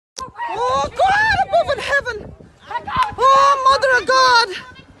Oh God, above in heaven. Oh Mother of God.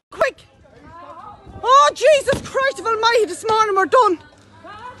 Quick. Oh Jesus Christ of Almighty, this morning we're done.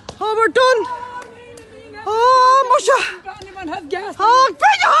 Oh, we're done. Oh, Musha. Oh,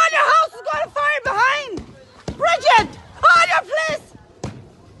 Bridget, all your house is going to fire behind. Bridget, all your place.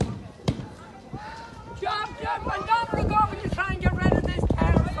 Job, and don't look over to try and get rid of this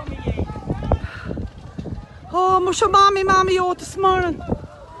town from me. Oh, Musha, mommy, oh, this morning.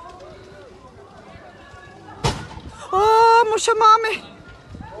 Oh, Musha, mommy.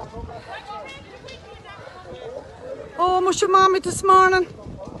 Oh, Musha, mommy, this morning.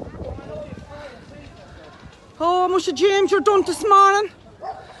 Oh, Musha, James, you're done this morning.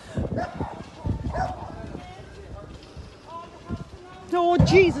 Oh,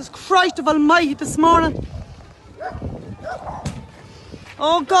 Jesus Christ of Almighty, this morning.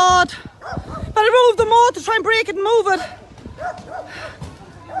 Oh, God. Better move the motor, try and break it and move it.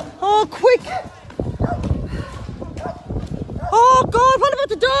 Oh, quick. Oh, God, what about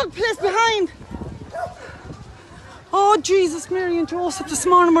the dog place behind? Oh, Jesus, Mary and Joseph, this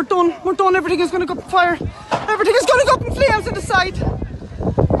morning we're done. We're done. Everything is going to go up in fire. Everything is going to go up in flames on the side.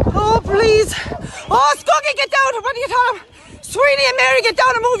 Oh, please. Oh, Scuggy, get down. What do you tell him? Sweeney and Mary, get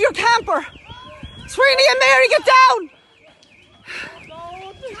down and move your camper. Sweeney and Mary, get down.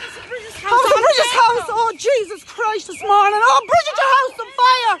 Bridget's house. Oh, Jesus Christ, this morning. Oh, Bridget, your house on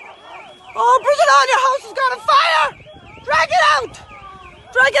fire. Oh, Bridget, all your house has got on fire. Drag it out.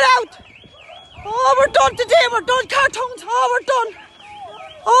 Drag it out. Oh, we're done today. We're done. Cartoons. Oh, we're done.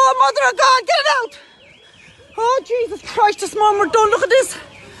 Oh, Mother of God, get it out. Oh, Jesus Christ, this morning we're done. Look at this.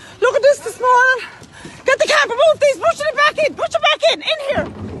 Look at this morning. Get the camper, move these, push it back in. Push it back in here.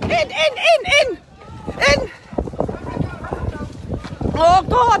 In. Oh,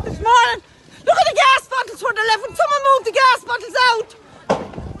 God, this morning. Look at the gas bottles where they're left. When someone move the gas bottles out.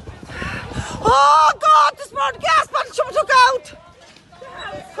 Oh, God, this morning the gas bottles someone took out.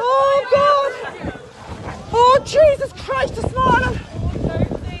 Oh, God. Oh, Jesus Christ, this morning.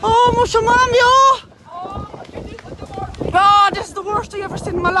 Oh, Musha, Mommy, oh. Oh, this is the worst I've ever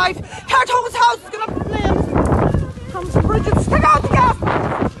seen in my life. Cartoon's house is going up in flames. Thomas and Bridget's. Take out the gas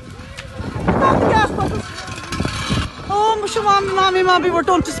bottles. Take out the gas bottles. Oh, Musha, Mommy, we're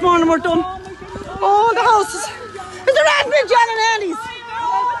done this morning, we're done. Oh, the houses. Is there anything, Jan and Annie's?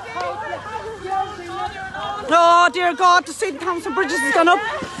 Oh, dear God, the St. Thomas and Bridget's has gone up.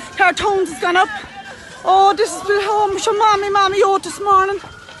 Cartoons has gone up. Oh, this is the home. Musha, Mommy, oh, this morning.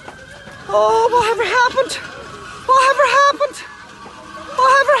 Oh, whatever happened? Whatever happened?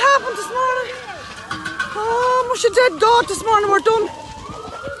 Whatever happened this morning? Oh, Musha, dead God, this morning we're done.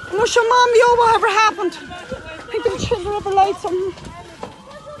 Musha, Mommy, oh, whatever happened? I think the children up a light something.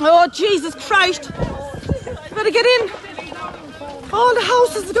 Oh, Jesus Christ. Better get in. All the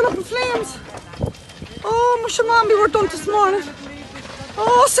houses have gone up in flames. Oh, Musha, Mommy, we're done this morning.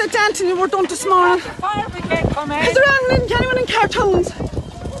 Oh, St. Anthony, we're done this morning. Is there anyone in Cartoons?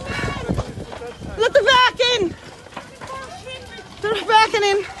 Let the vac in. They're backing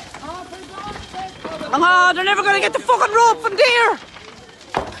in. Oh, they're never going to get the fucking rope from there.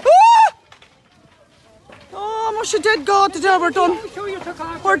 Oh, oh, Musha, dead God, today we're done.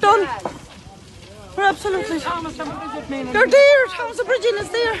 We're done. We're absolutely. They're there. Thomas and Bridget is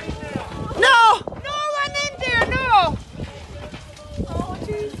there. No. No one in there, no. Oh,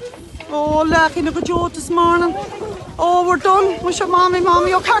 Jesus. Oh, lucky, look at Joe this morning. Oh, we're done. Musha, Mommy,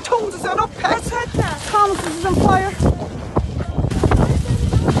 oh, Cartoons is up. Thomas is on fire.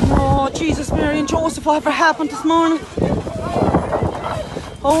 Oh, Jesus, Mary and Joseph, whatever happened this morning?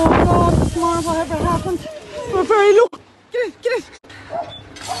 Oh, God, this morning, whatever happened? We're very low. Get in.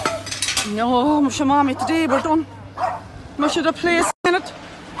 No, Musha, Mommy, today we're done. Musha, the place in it.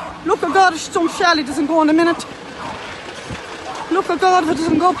 Look at God, if some shally doesn't go in a minute. Look at God, if it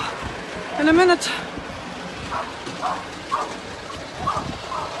doesn't go up in a minute.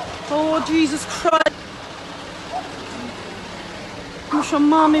 Oh, Jesus Christ. Musha,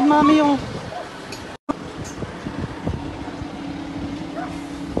 Mommy, oh.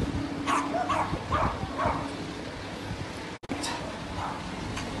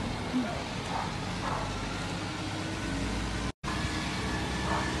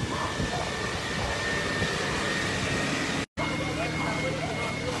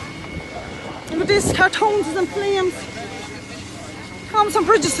 Look at this, Cartoons is in flames. Thomas and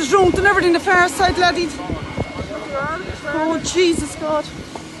Bridget's is ruined and everything the far side, laddies. Oh, Jesus, God.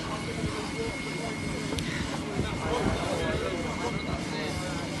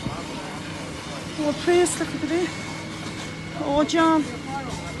 Oh, praise, look at it. Oh, John.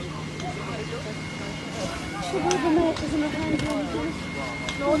 Should we have a note in the hand?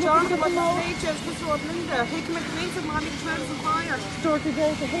 No, John, come on, the just was rolling in there. He came in the meat and mommy trails on fire. Dirty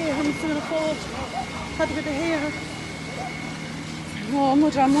day to hair, I'm still in a cold. Had to get the hair. Oh,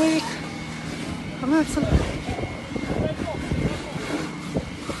 much I'm weak. I'm absolutely.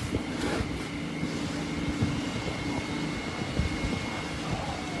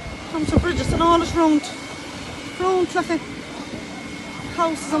 Thompson Bridges and all is round. Round, like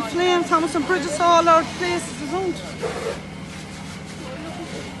houses on flames, Thompson Bridges, all our places around.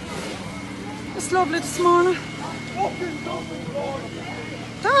 It's lovely this morning.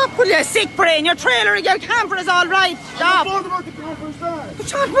 Stop, will you, sick brain? Your trailer, your camper is all right. Stop. I'm not about the camper, is that?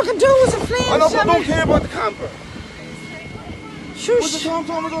 But what we can do is in flames. I don't care about the camper. Shush. What's the Tom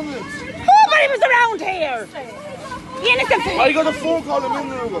done this? Nobody was around here. Innocent. I got a phone call a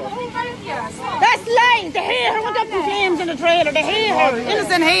minute ago. That's lying. The hair went up in flames in the trailer. The hair.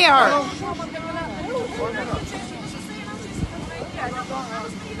 Innocent hair.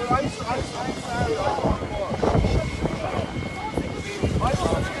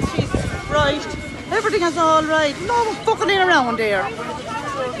 Jesus Christ. Everything is all right. No one fucking in around there.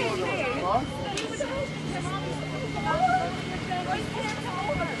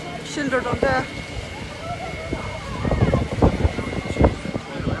 Children on there.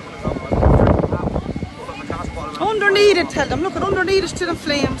 Underneath it, tell them. Look at underneath it, still in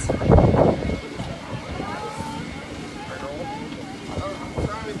flames.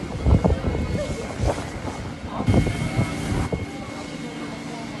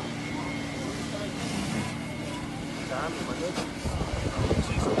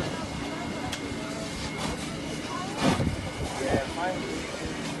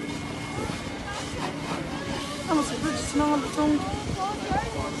 That must be really small, the tongue.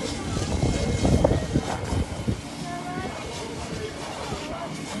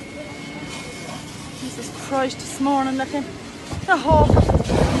 Jesus Christ, this morning, look at the hawk.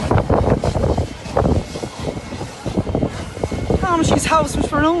 Thomas's house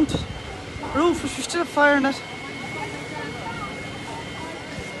was around. Roof was still firing it.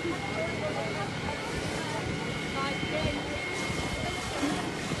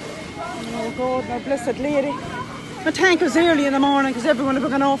 Oh God, my blessed lady. My tank was early in the morning because everyone would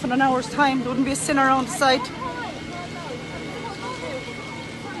have gone off in an hour's time. There wouldn't be a sinner around the site.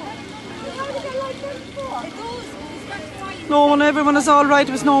 No one, everyone is all right.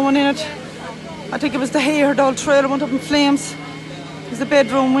 There was no one in it. I think it was the hair, the old trailer went up in flames. It was the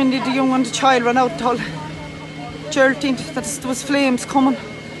bedroom windy, the young one, the child ran out, the whole jolting, that there was flames coming.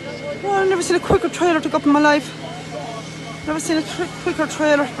 Oh, I've never seen a quicker trailer to go up in my life. Never seen a quicker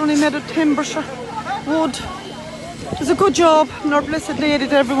trailer, only made of timber, sure. Wood. It was a good job, and our blessed lady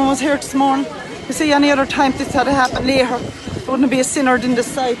that everyone was here this morning. You see, any other time this had happened later, there wouldn't be a sinner in this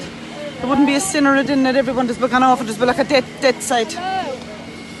site. There wouldn't be a sinner in it, everyone just be gone off, it just be like a dead site.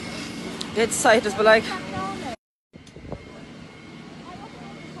 Dead site just be like.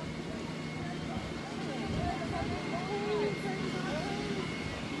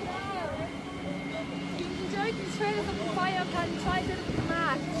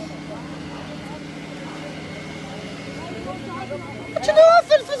 But you know,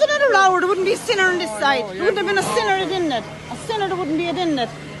 if it was another hour, there wouldn't be a sinner in this site. There wouldn't have been a sinner in it. A sinner, there wouldn't be it in it.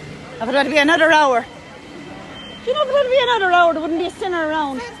 If it had to be another hour. You know, if it had to be another hour, there wouldn't be a sinner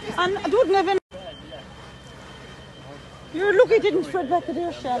around. And it wouldn't have been. You're lucky it didn't spread back to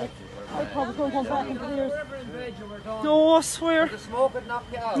there, Shelley. I probably couldn't come back into theirs. No, I swear. The smoke would knock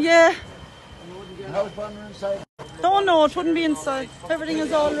you out. Yeah. You wouldn't get a house burner inside. Don't know, it wouldn't be inside. Everything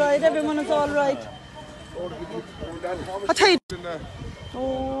is all right, everyone is all right. I tell you.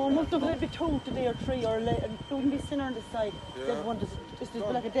 Oh, must have been 2 today or 3 or late, and there wouldn't be a sinner on the side. Yeah. One just be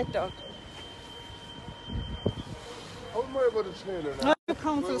like a dead dog. I wouldn't worry about the trailer now. The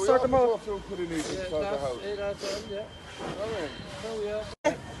council sort them out.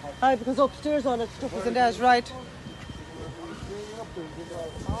 Aye, because upstairs all that stuff isn't as right.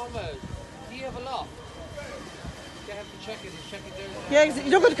 Do you have a lock? You have to check it there. Yeah,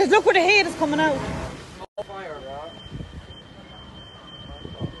 because look where the head is coming out. Fire.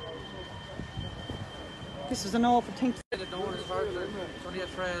 This is an awful thing. The door is hard. It's only a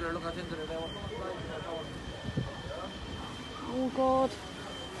trailer. Look at into the door. Oh God.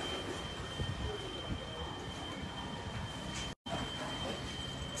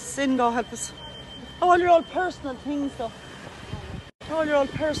 Sin, God help us. All your old personal things though. All your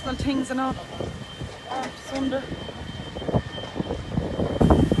old personal things and all. I just wonder.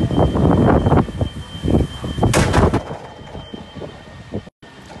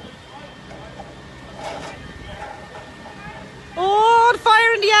 Oh, the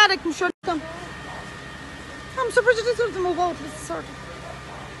fire in the attic. I'm sure. I'm so Bridget is going to move out. This is sort of.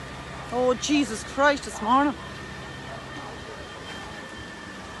 Oh, Jesus Christ, this morning.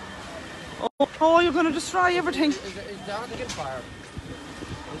 Oh, you're going to destroy everything. Is there on to get fired?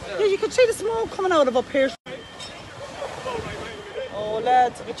 Yeah, you can see the smoke coming out of up here. Oh,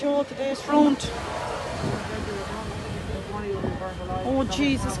 lads, look at you today's front. Oh,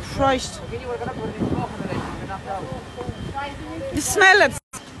 Jesus Christ. You smell it.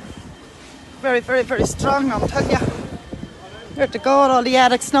 Very, very, very strong, I'm telling you. There to God, all the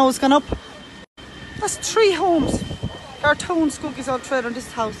attic snow's gone up. That's 3 homes. There are 2 skuggies all thread on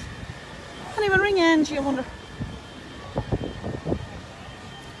this house. Can't even ring Angie, I wonder.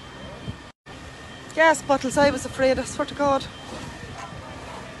 Gas bottles, I was afraid, I swear to God.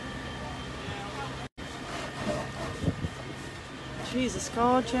 Jesus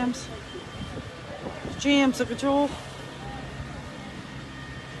God, James. James, look at you.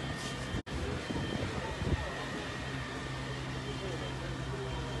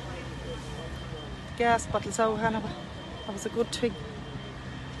 Gas bottles out, Hannah. That was a good thing.